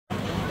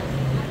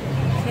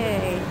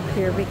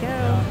Here we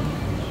go.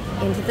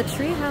 Into the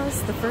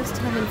treehouse, the first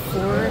time in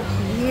 4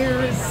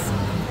 years.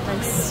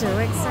 I'm so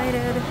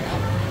excited.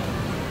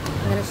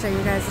 I'm gonna show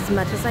you guys as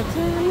much as I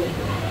can.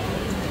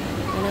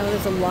 I know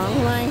there's a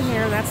long line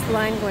here. That's the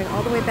line going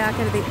all the way back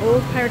into the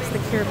old Pirates of the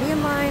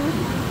Caribbean line.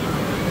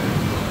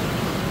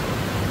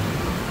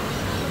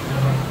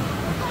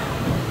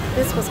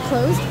 This was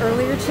closed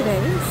earlier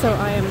today, so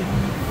I am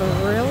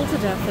thrilled to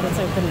death that it's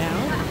open now.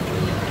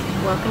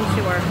 Welcome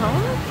to our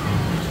home.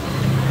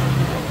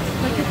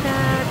 Look at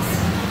that.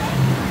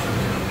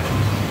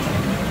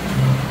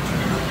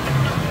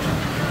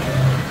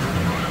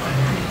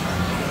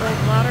 Old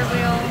water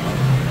wheel.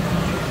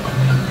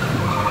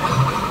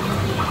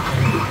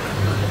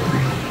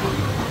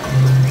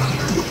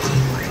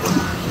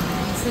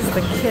 This is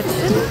the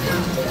kitchen.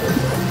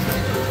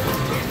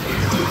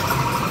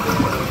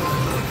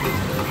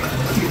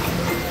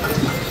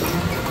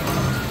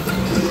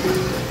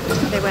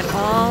 They went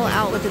all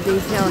out with the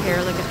detail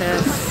here. Look at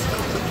this.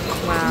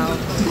 Wow.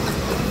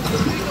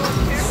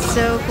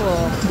 So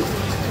cool.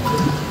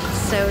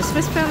 So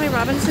Swiss Family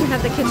Robinson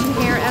had the kitchen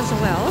here as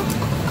well.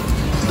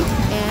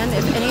 And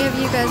if any of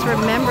you guys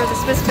remember the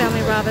Swiss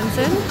Family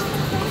Robinson,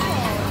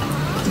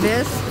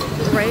 this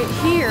right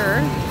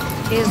here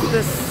is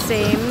the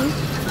same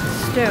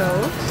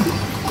stove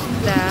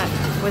that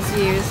was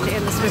used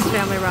in the Swiss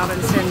Family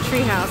Robinson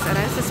Treehouse, and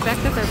I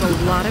suspect that there's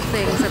a lot of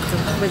things that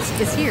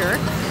is here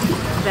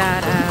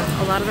that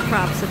a lot of the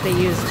props that they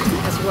used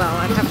as well.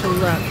 I'd have to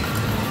look,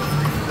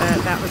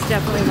 but that was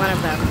definitely one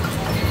of them.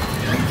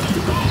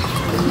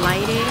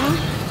 Lighting.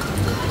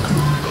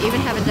 They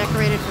even have it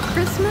decorated for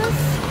Christmas.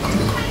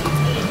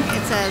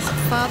 It says,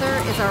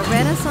 "Father is our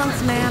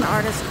Renaissance man,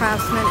 artist,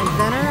 craftsman,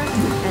 inventor,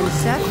 and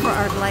chef for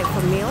our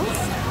delightful meals."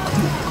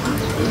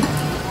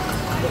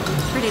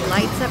 Pretty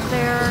lights up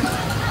there.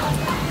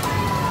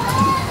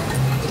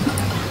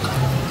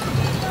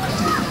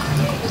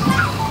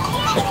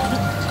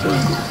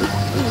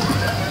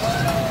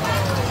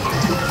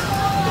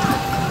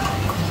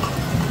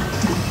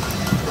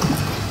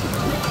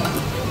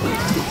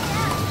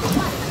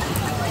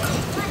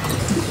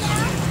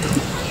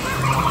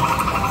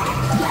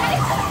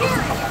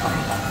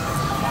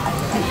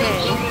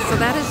 Okay, so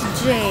that is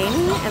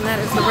Jane, and that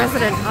is the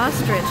resident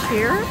ostrich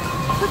here.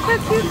 Look how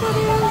cute that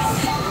is.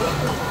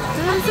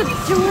 That is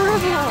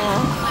adorable.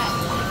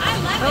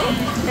 Oh,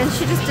 and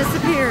she just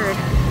disappeared.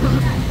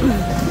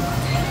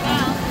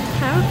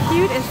 How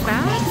cute is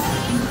that?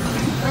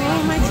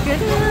 Oh my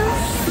goodness.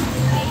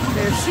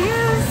 There she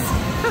is.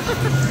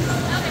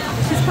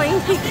 She's playing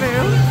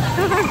peekaboo.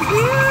 Oh, how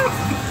cute.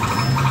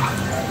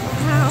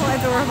 How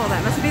adorable.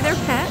 That must be their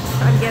pet,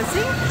 I'm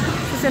guessing.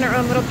 She's in her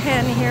own little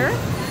pen here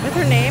with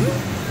her name.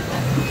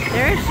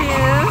 There she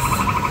is.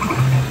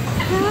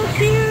 How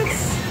cute.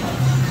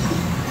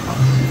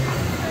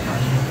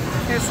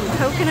 There's some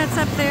coconuts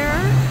up there.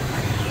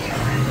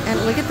 And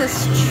look at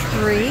this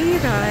tree, you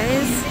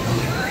guys.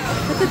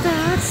 Look at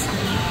that.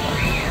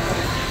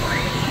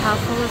 How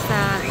cool is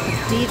that?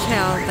 The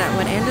detail that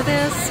went into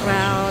this.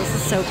 Wow, this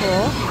is so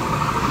cool.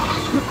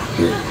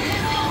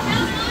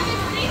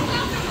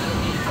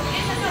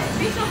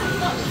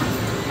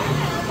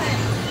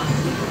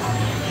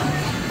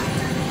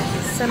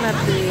 Some of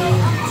the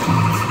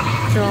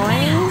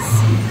drawings,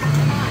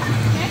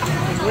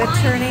 wood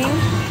turning.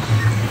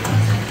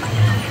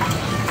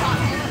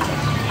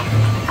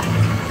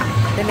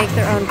 They make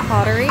their own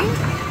pottery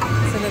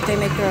so that they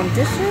make their own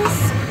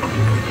dishes.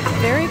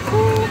 Very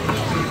cool.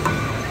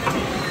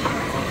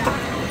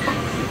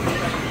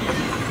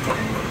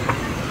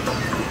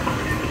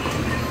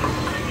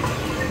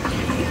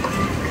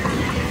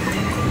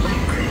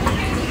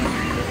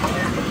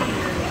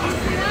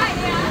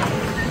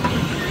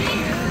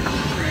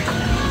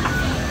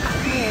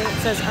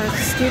 It says our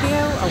studio,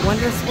 a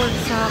wondrous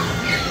workshop.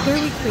 Here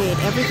we create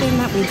everything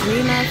that we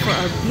dream of for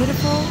our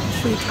beautiful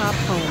treetop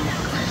home.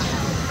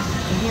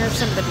 And here are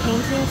some of the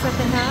paintings that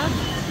they have.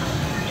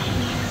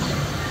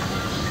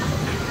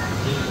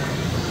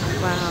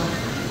 Wow,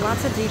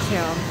 lots of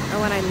detail.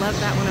 Oh, and I love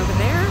that one over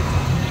there.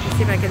 Let's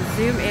see if I can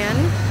zoom in.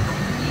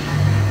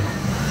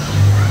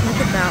 Look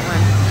at that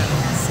one.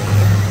 Let's see.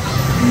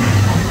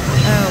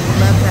 Oh,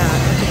 love that.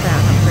 Look at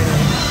that, how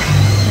pretty.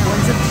 That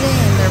one's a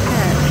Jane, their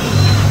pet.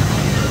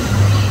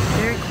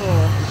 Very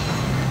cool.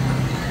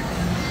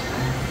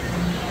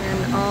 And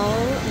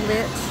all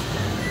lit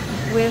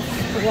with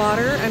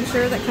water, I'm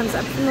sure, that comes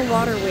up from the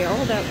water wheel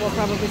that we'll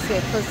probably see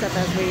a close-up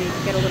as we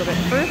get a little bit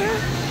further.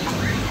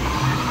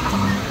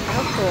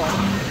 How cool.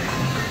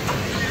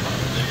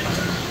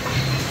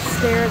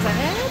 Stairs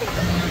ahead.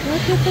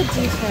 Look at the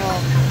detail.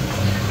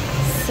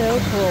 So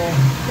cool.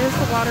 There's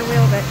the water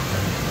wheel, but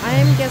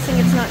I'm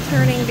guessing it's not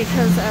turning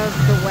because of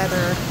the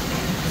weather.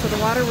 So the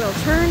water wheel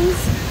turns,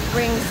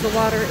 brings the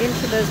water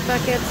into those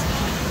buckets,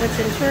 which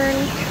in turn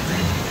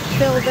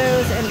fill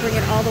those and bring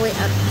it all the way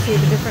up to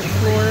the different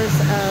floors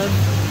of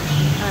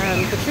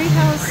the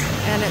treehouse.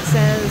 And it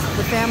says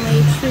the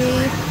family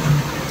tree,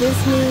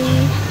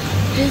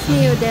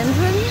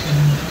 Disneydendron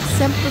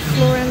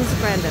Semperflorens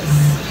grandis.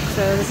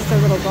 So this is their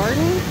little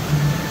garden.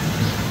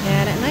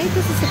 And at night,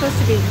 this is supposed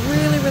to be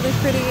really, really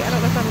pretty. I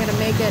don't know if I'm going to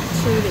make it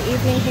to the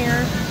evening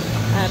here,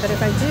 but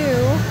if I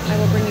do, I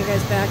will bring you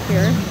guys back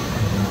here.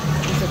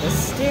 These are the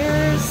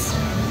stairs,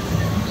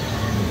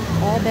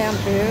 all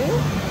bamboo.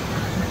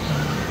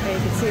 And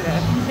you can see the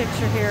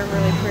picture here,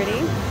 really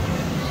pretty.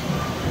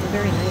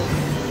 Very nice.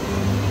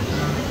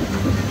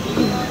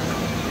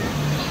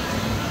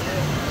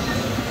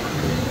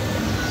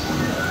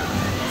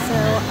 So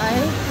I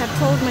had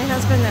told my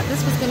husband that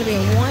this was going to be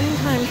a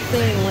one-time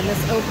thing when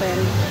this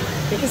opened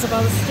because of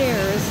all the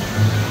stairs.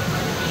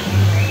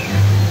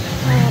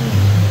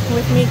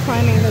 With me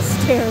climbing the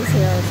stairs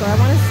here. So I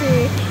want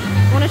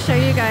to show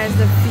you guys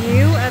the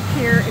view up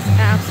here is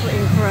absolutely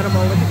incredible.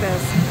 Look at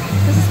this.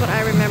 This is what I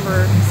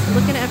remember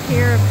looking up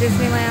here of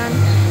Disneyland.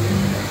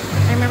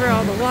 I remember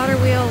all the water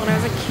wheel when I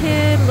was a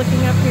kid looking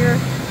up here.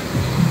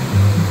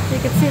 You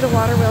can see the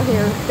water wheel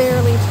here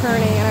barely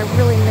turning, and I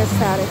really miss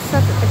that. It's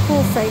such a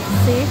cool sight to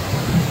see.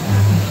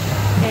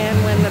 And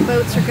when the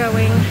boats are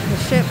going, the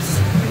ships,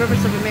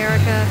 Rivers of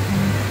America,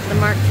 the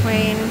Mark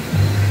Twain,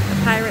 the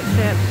pirate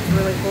ship, it's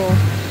really cool.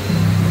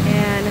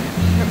 And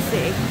let's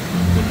see,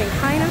 you can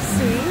kind of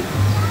see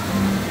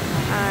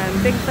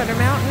Big Thunder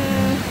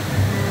Mountain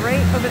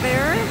right over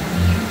there.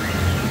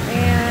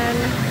 And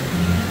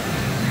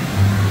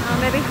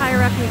maybe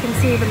higher up you can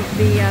see the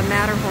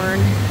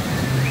Matterhorn.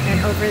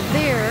 And over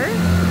there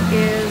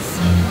is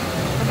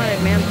a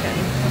haunted mansion.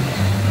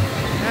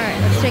 Alright,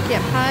 let's take you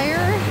up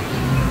higher.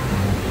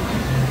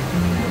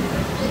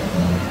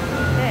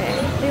 Hey,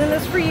 doing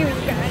this for you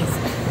guys.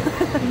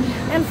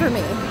 And for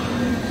me.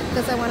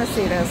 Because I want to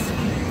see this.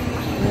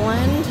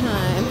 One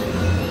time.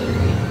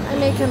 I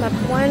may come up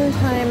one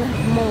time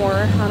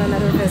more on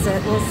another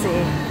visit. We'll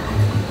see.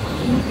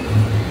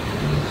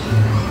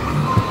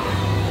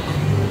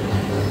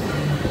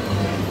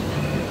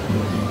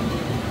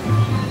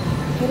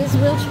 It is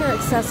wheelchair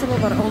accessible,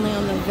 but only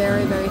on the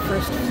very, very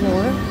first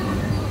floor.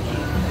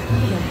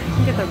 Yeah,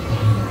 look at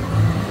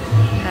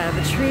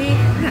the tree.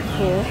 Isn't that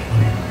cool?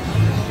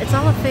 It's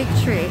all a fake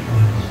tree.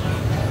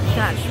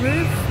 Thatch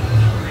roof,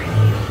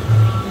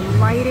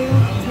 lighting.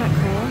 Isn't that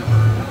cool?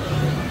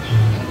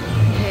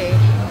 Okay,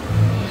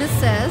 this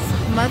says,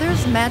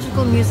 Mother's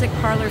Magical Music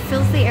Parlor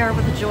fills the air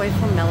with a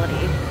joyful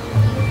melody.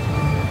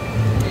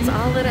 It's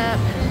all lit up.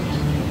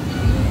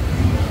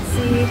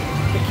 See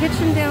the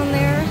kitchen down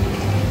there.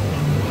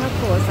 How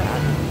cool is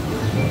that?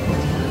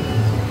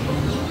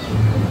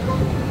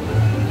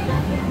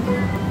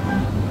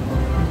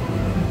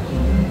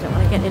 Don't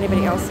want to get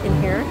anybody else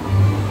in here.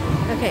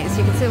 Okay, so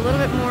you can see a little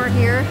bit more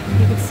here.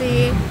 You can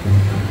see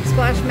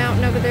Splash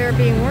Mountain over there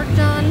being worked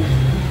on.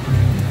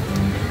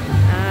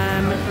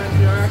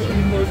 We are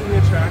actually closing the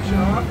attraction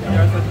off. You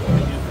guys have to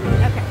use it.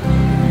 Okay.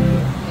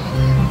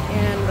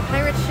 And the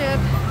pirate ship,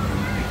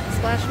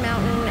 Splash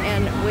Mountain,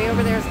 and way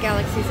over there is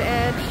Galaxy's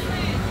Edge.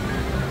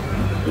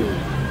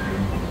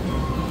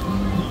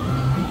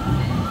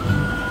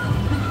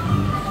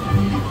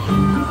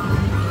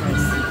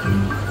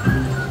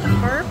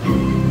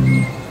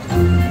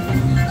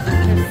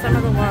 There's some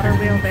of the water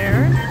wheel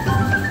there.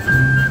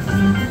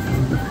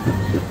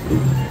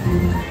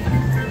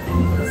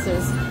 This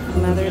is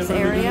Mother's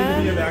area.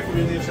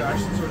 The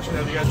attraction, so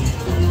have you guys.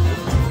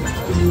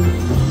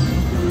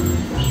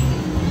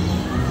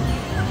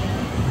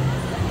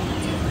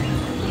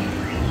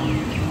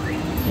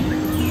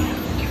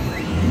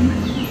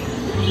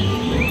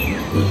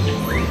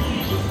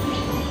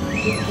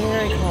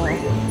 Very cool.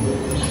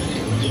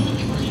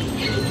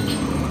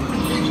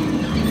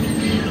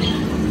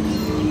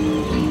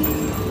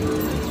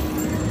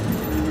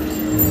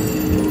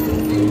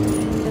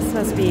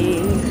 Must be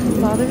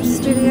Father's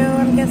studio,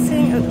 I'm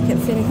guessing. Oh,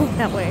 can't see anything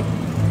that way.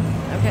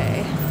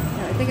 Okay,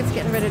 I think it's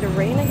getting ready to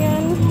rain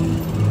again.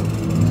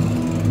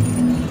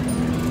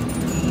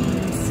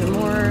 Some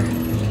more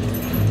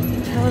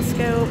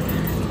telescope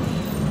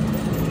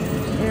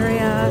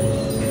area.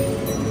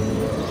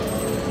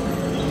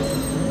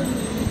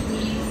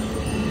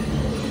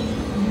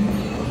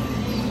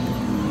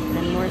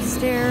 And more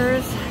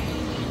stairs.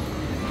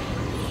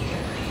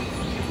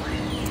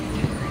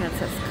 That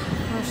says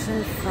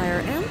caution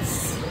fire ants.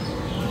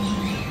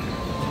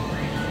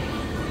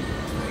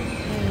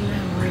 And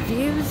more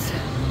views.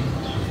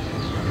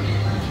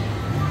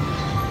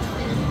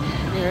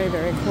 Very,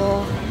 very cool.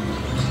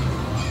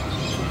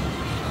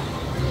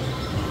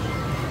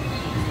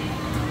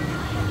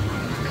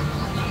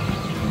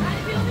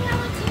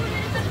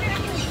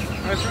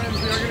 Alright friends,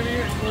 we are going to be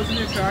closing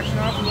the attraction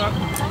off.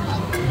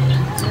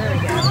 There we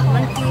go.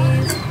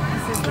 Monkeys.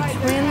 This is the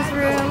twins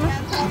room.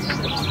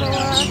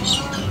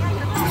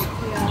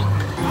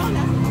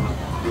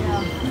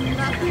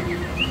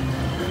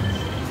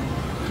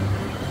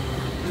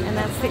 And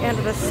that's the end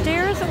of the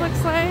stairs, it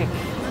looks like.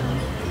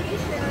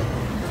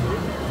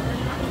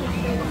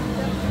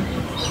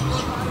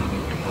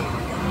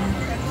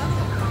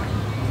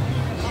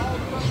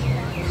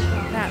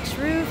 Thatch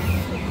roof.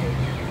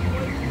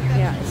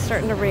 Yeah, it's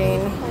starting to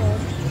rain.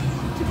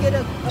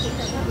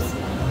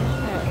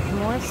 Right,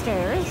 more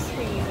stairs.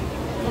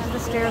 There's the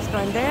stairs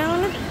going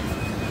down.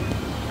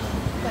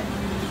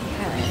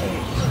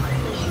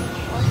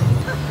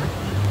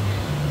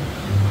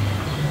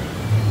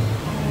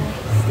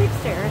 Steep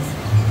stairs.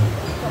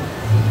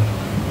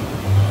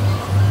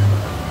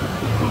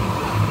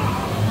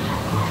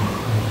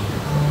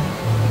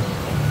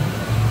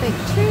 Big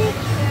tree.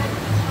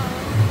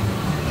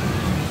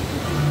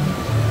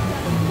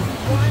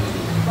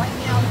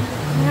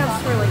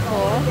 That's really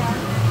cool.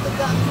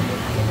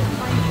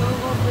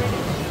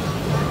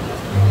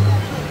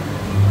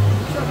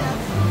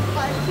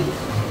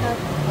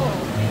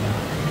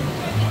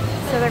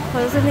 So they're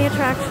closing the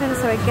attraction,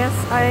 so I guess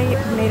I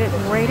made it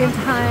right in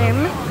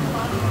time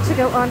to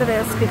go onto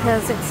this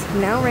because it's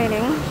now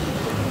raining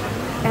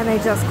and they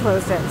just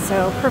closed it.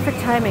 So perfect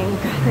timing.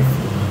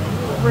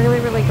 I'm really,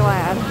 really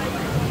glad.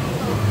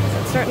 So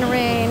it's starting to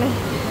rain.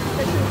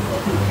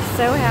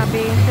 So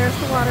happy. There's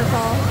the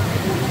waterfall.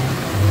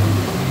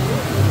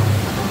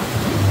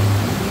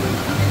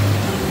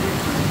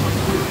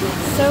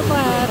 So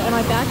glad, and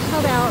my back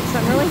held out, so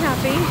I'm really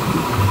happy.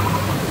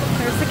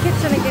 There's the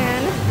kitchen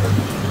again.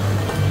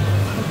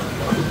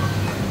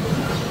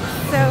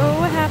 So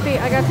happy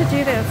I got to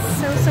do this.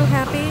 So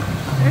happy.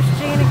 There's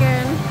Jane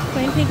again,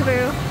 playing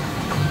peekaboo.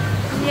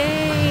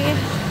 Yay!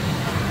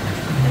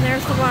 And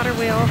there's the water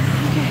wheel.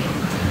 Okay.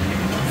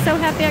 So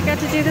happy I got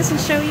to do this and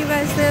show you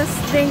guys this.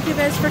 Thank you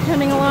guys for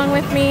coming along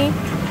with me.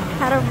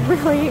 Had a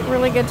really,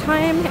 really good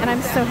time, and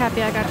I'm so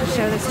happy I got to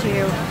show this to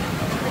you.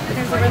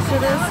 There's the rest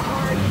of this.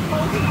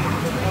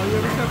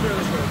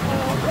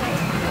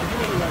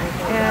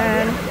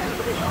 And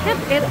yep,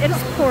 it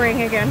is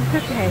pouring again.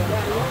 Okay.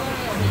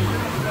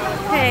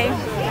 Hey.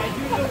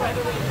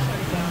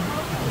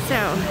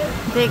 So,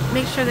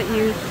 make sure that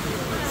you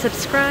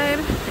subscribe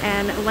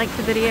and like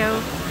the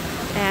video,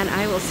 and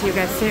I will see you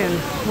guys soon.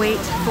 Wait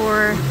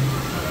for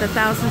the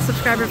 1,000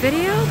 subscriber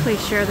video.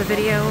 Please share the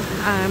video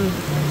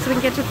so we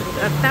can get to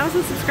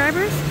 1,000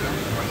 subscribers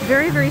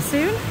very, very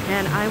soon.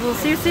 And I will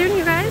see you soon,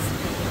 you guys.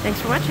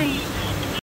 Thanks for watching.